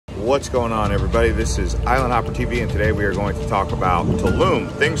What's going on, everybody? This is Island Hopper TV, and today we are going to talk about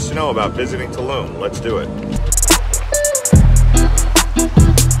Tulum. Things to know about visiting Tulum. Let's do it.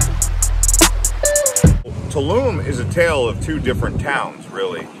 Tulum is a tale of two different towns,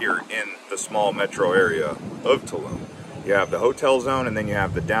 really, here in the small metro area of Tulum. You have the hotel zone, and then you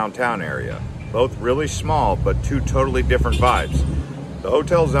have the downtown area. Both really small, but two totally different vibes. The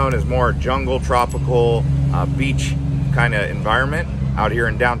hotel zone is more jungle, tropical, beach kind of environment. Out here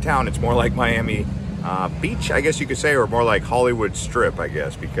in downtown, it's more like Miami Beach, I guess you could say, or more like Hollywood Strip, I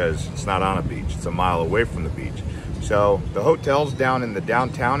guess, because it's not on a beach. It's a mile away from the beach. So the hotels down in the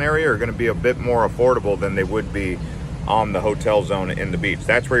downtown area are going to be a bit more affordable than they would be on the hotel zone in the beach.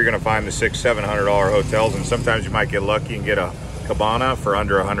 That's where you're going to find the $600-700 hotels, and sometimes you might get lucky and get a cabana for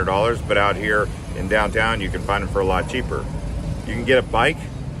under $100, but out here in downtown, you can find them for a lot cheaper. You can get a bike,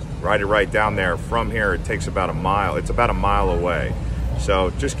 ride it right down there. From here, it takes about a mile. It's about a mile away.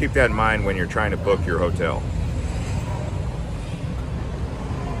 So just keep that in mind when you're trying to book your hotel.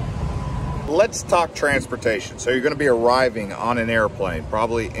 Let's talk transportation. So you're going to be arriving on an airplane,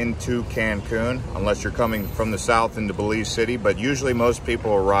 probably into Cancun, unless you're coming from the south into Belize City, but usually most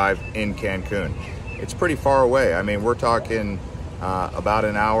people arrive in Cancun. It's pretty far away. I mean, we're talking about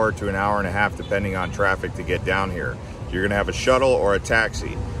an hour to an hour and a half, depending on traffic, to get down here. You're going to have a shuttle or a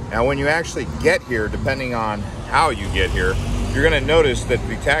taxi. Now, when you actually get here, depending on how you get here, you're going to notice that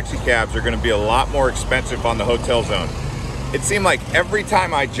the taxi cabs are going to be a lot more expensive on the hotel zone. It seemed like every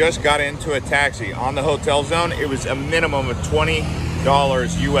time I just got into a taxi on the hotel zone, it was a minimum of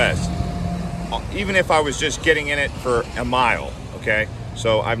 $20 US, even if I was just getting in it for a mile, okay?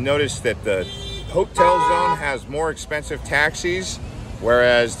 So I've noticed that the hotel zone has more expensive taxis,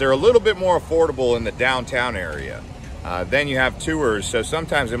 whereas they're a little bit more affordable in the downtown area. Then you have tours, so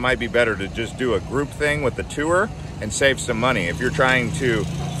sometimes it might be better to just do a group thing with the tour and save some money. If you're trying to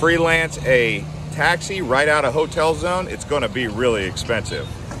freelance a taxi right out of hotel zone, it's going to be really expensive.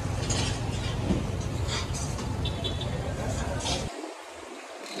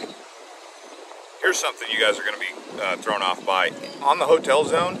 Here's something you guys are going to be thrown off by. On the hotel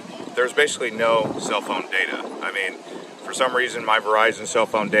zone, there's basically no cell phone data. I mean, for some reason, my Verizon cell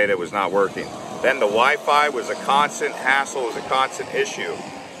phone data was not working. Then the Wi-Fi was a constant hassle, was a constant issue.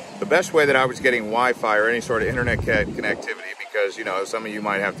 The best way that I was getting Wi-Fi or any sort of internet connectivity, because, you know, some of you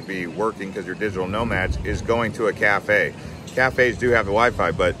might have to be working because you're digital nomads, is going to a cafe. Cafes do have the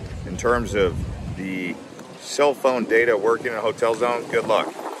Wi-Fi, but in terms of the cell phone data working in a hotel zone, good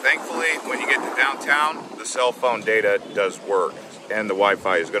luck. Thankfully, when you get to downtown, the cell phone data does work, and the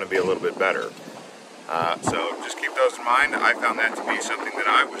Wi-Fi is going to be a little bit better. So just keep those in mind. I found that to be something that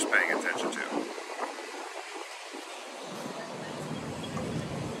I was paying attention to.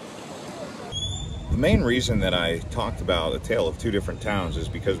 The main reason that I talked about a tale of two different towns is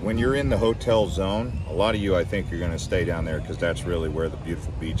because when you're in the hotel zone, a lot of you, I think, you're going to stay down there because that's really where the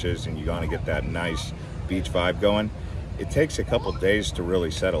beautiful beach is, and you're going to get that nice beach vibe going. It takes a couple days to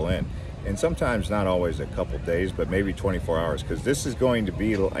really settle in, and sometimes not always a couple days, but maybe 24 hours, because this is going to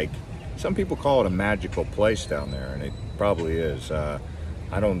be like, some people call it a magical place down there, and it probably is. I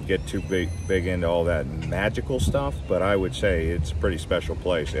don't get too big into all that magical stuff, but I would say it's a pretty special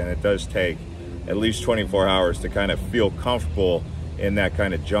place, and it does take at least 24 hours to kind of feel comfortable in that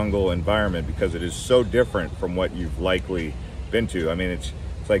kind of jungle environment, because it is so different from what you've likely been to. I mean, it's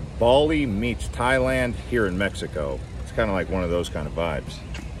like Bali meets Thailand here in Mexico. It's kind of like one of those kind of vibes.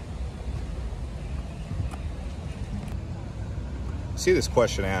 See this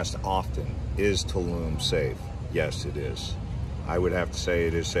question asked often: is Tulum safe? Yes, it is. I would have to say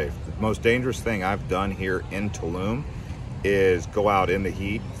it is safe. The most dangerous thing I've done here in Tulum is go out in the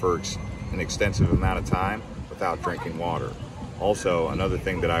heat for an extensive amount of time without drinking water. Also, another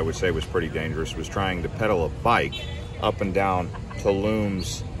thing that I would say was pretty dangerous was trying to pedal a bike up and down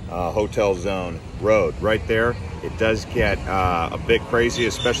Tulum's hotel zone road. Right there, it does get a bit crazy,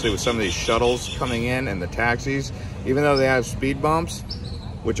 especially with some of these shuttles coming in and the taxis. Even though they have speed bumps,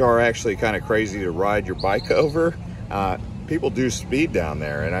 which are actually kind of crazy to ride your bike over, people do speed down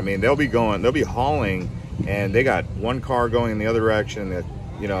there. And I mean, they'll be hauling, and they got one car going in the other direction. That,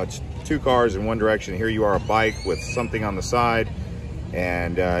 you know, it's two cars in one direction. Here you are, a bike with something on the side,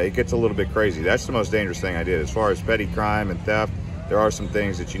 and it gets a little bit crazy. That's the most dangerous thing I did. As far as petty crime and theft, there are some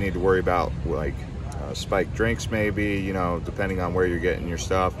things that you need to worry about, like spiked drinks maybe, you know, depending on where you're getting your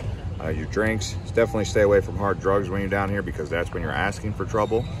stuff, your drinks. Definitely stay away from hard drugs when you're down here, because that's when you're asking for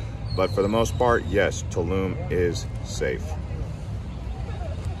trouble. But for the most part, yes, Tulum is safe.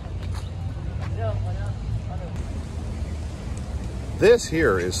 This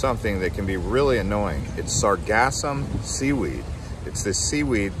here is something that can be really annoying. It's sargassum seaweed. It's this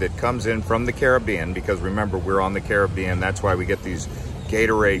seaweed that comes in from the Caribbean, because remember, we're on the Caribbean. That's why we get these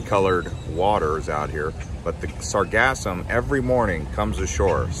Gatorade colored waters out here. But the sargassum every morning comes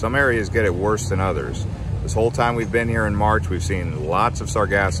ashore. Some areas get it worse than others. This whole time we've been here in March, we've seen lots of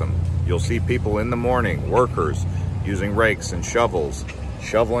sargassum. You'll see people in the morning, workers, using rakes and shovels,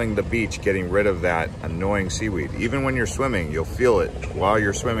 shoveling the beach, getting rid of that annoying seaweed. Even when you're swimming, you'll feel it while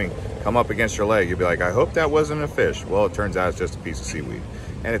you're swimming come up against your leg. You'll be like, I hope that wasn't a fish. Well, it turns out it's just a piece of seaweed.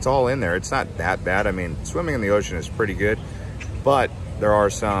 And it's all in there. It's not that bad. I mean, swimming in the ocean is pretty good, but there are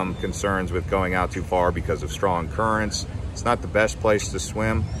some concerns with going out too far because of strong currents. It's not the best place to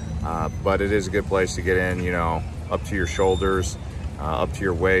swim, but it is a good place to get in, you know, up to your shoulders, up to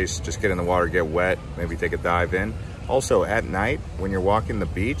your waist. Just get in the water, get wet, maybe take a dive in. Also, at night, when you're walking the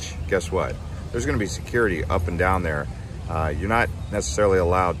beach, guess what? There's gonna be security up and down there. You're not necessarily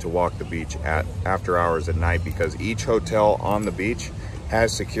allowed to walk the beach after hours at night, because each hotel on the beach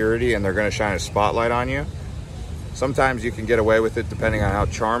has security and they're gonna shine a spotlight on you. Sometimes you can get away with it depending on how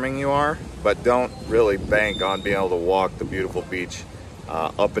charming you are, but don't really bank on being able to walk the beautiful beach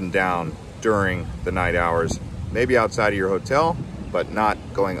up and down during the night hours. Maybe outside of your hotel, but not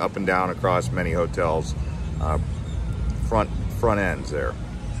going up and down across many hotels' front ends there.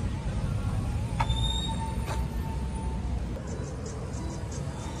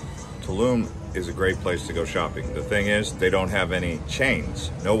 Tulum is a great place to go shopping. The thing is, they don't have any chains,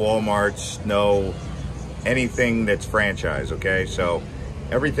 no Walmarts, no anything that's franchise, okay? So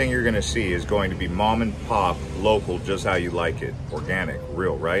everything you're gonna see is going to be mom and pop, local, just how you like it, organic,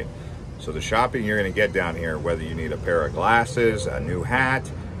 real, right? So the shopping you're gonna get down here, whether you need a pair of glasses, a new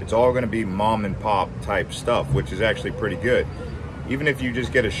hat, it's all gonna be mom and pop type stuff, which is actually pretty good. Even if you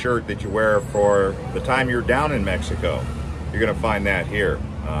just get a shirt that you wear for the time you're down in Mexico, you're gonna find that here.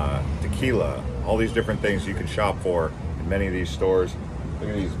 Tequila, all these different things you can shop for in many of these stores. Look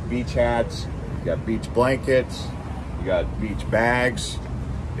at these beach hats, you got beach blankets, you got beach bags,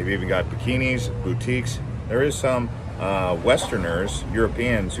 they've even got bikinis, boutiques. There is some Westerners,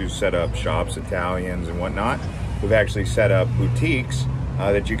 Europeans who set up shops, Italians and whatnot, who've actually set up boutiques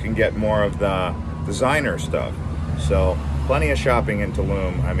that you can get more of the designer stuff. So plenty of shopping in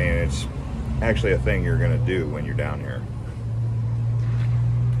Tulum. I mean, it's actually a thing you're gonna do when you're down here.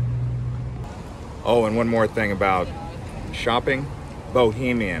 Oh, and one more thing about shopping,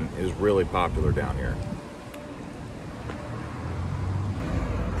 Bohemian is really popular down here.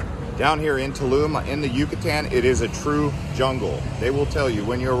 Down here in Tulum, in the Yucatan, it is a true jungle. They will tell you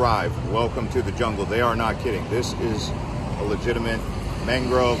when you arrive, welcome to the jungle. They are not kidding. This is a legitimate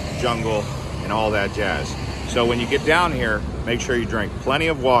mangrove jungle and all that jazz. So when you get down here, make sure you drink plenty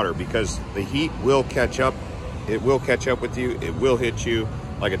of water, because the heat will catch up. It will catch up with you. It will hit you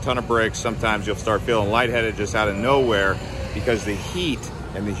like a ton of bricks. Sometimes you'll start feeling lightheaded just out of nowhere, because the heat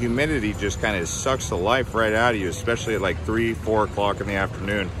and the humidity just kind of sucks the life right out of you, especially at like 3, 4 o'clock in the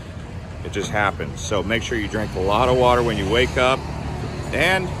afternoon. It just happens. So make sure you drink a lot of water when you wake up,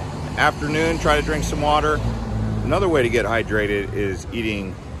 and afternoon, try to drink some water. Another way to get hydrated is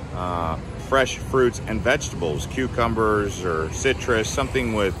eating fresh fruits and vegetables, cucumbers or citrus,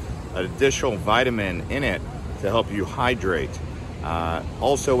 something with an additional vitamin in it to help you hydrate.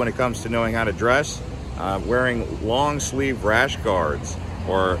 Also, when it comes to knowing how to dress, wearing long sleeve rash guards,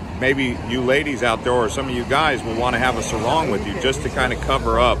 or maybe you ladies out there, or some of you guys will want to have a sarong with you just to kind of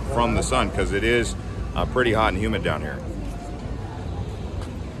cover up from the sun, because it is pretty hot and humid down here.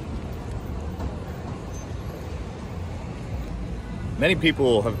 Many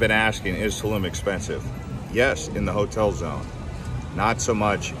people have been asking, is Tulum expensive? Yes, in the hotel zone. Not so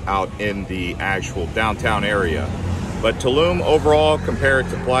much out in the actual downtown area. But Tulum overall, compared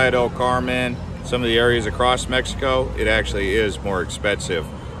to Playa del Carmen, some of the areas across Mexico, it actually is more expensive.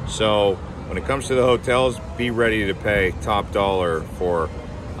 So when it comes to the hotels, be ready to pay top dollar for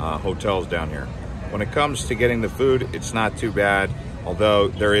hotels down here. When it comes to getting the food, it's not too bad, although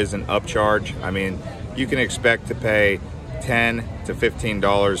there is an upcharge. I mean, you can expect to pay $10 to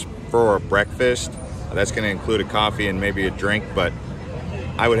 $15 for a breakfast. That's going to include a coffee and maybe a drink, but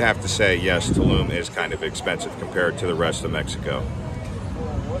I would have to say, yes, Tulum is kind of expensive compared to the rest of Mexico.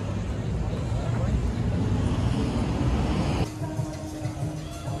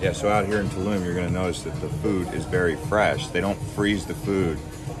 Yeah, so out here in Tulum, you're going to notice that the food is very fresh. They don't freeze the food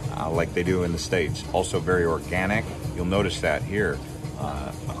like they do in the States. Also very organic. You'll notice that here.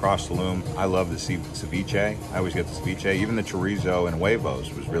 Across Tulum, I love the ceviche. I always get the ceviche. Even the chorizo and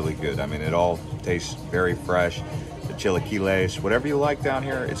huevos was really good. I mean, it all tastes very fresh. The chilaquiles, whatever you like down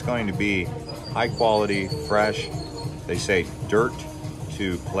here, it's going to be high quality, fresh. They say dirt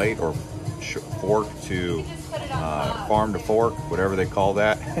to plate or fork to farm to fork, whatever they call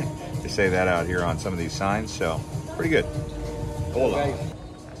that. They say that out here on some of these signs, so pretty good. Hola.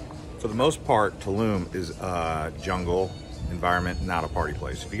 For the most part, Tulum is a jungle environment, not a party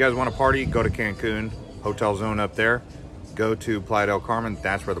place. If you guys want to party, go to Cancun, hotel zone up there. Go to Playa del Carmen,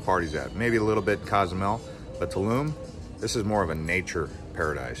 that's where the party's at. Maybe a little bit Cozumel, but Tulum, this is more of a nature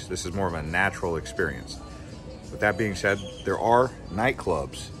paradise. This is more of a natural experience. With that being said, there are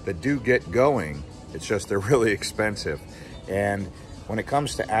nightclubs that do get going. It's just they're really expensive. And when it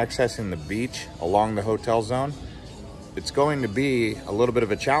comes to accessing the beach along the hotel zone, it's going to be a little bit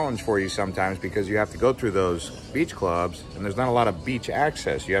of a challenge for you sometimes because you have to go through those beach clubs and there's not a lot of beach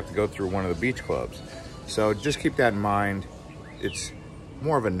access. You have to go through one of the beach clubs. So just keep that in mind. It's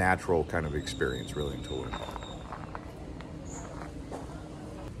more of a natural kind of experience really in Tulum.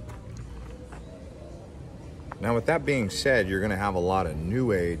 Now with that being said, you're gonna have a lot of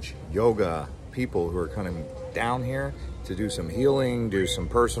new age yoga people who are coming down here to do some healing, do some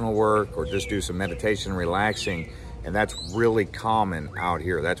personal work, or just do some meditation, relaxing. And that's really common out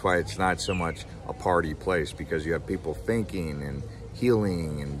here. That's why it's not so much a party place, because you have people thinking and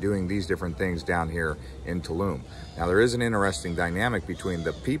healing and doing these different things down here in Tulum. Now there is an interesting dynamic between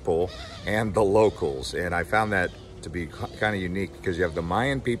the people and the locals, and I found that to be kind of unique because you have the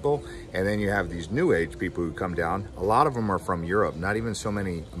Mayan people and then you have these new age people who come down. A lot of them are from Europe. Not even so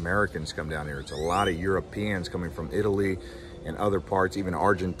many Americans come down here. It's a lot of Europeans coming from Italy and other parts, even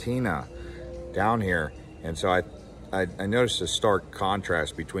Argentina down here. And so I noticed a stark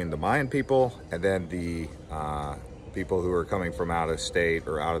contrast between the Mayan people and then the people who are coming from out of state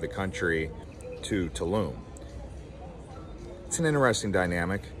or out of the country to Tulum. It's an interesting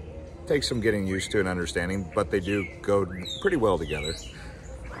dynamic. Takes some getting used to and understanding, but they do go pretty well together.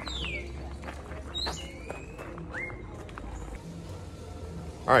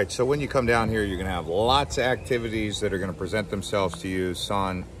 All right, so when you come down here, you're gonna have lots of activities that are gonna present themselves to you.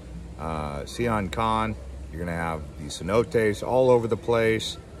 Sian Khan, you're gonna have the cenotes all over the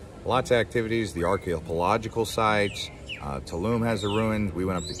place. Lots of activities, the archaeological sites. Tulum has a ruin. We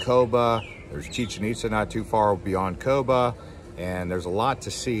went up to Coba. There's Chichen Itza not too far beyond Coba. And there's a lot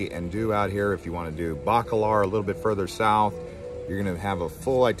to see and do out here. If you want to do Bacalar a little bit further south, you're going to have a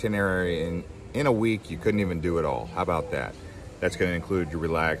full itinerary in a week. You couldn't even do it all. How about that? That's going to include your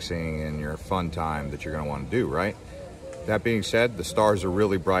relaxing and your fun time that you're going to want to do, right? That being said, the stars are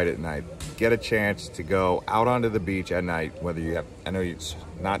really bright at night. Get a chance to go out onto the beach at night, whether you have, I know it's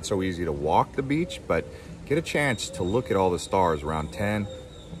not so easy to walk the beach, but get a chance to look at all the stars around 10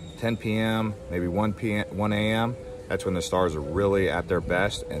 p.m., maybe 1 a.m. That's when the stars are really at their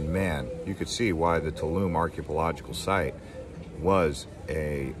best. And man, you could see why the Tulum archaeological site was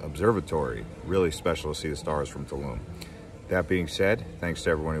a observatory. Really special to see the stars from Tulum. That being said, thanks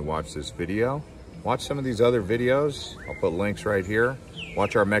to everyone who watched this video. Watch some of these other videos. I'll put links right here.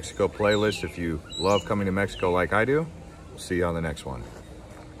 Watch our Mexico playlist if you love coming to Mexico like I do. We'll see you on the next one.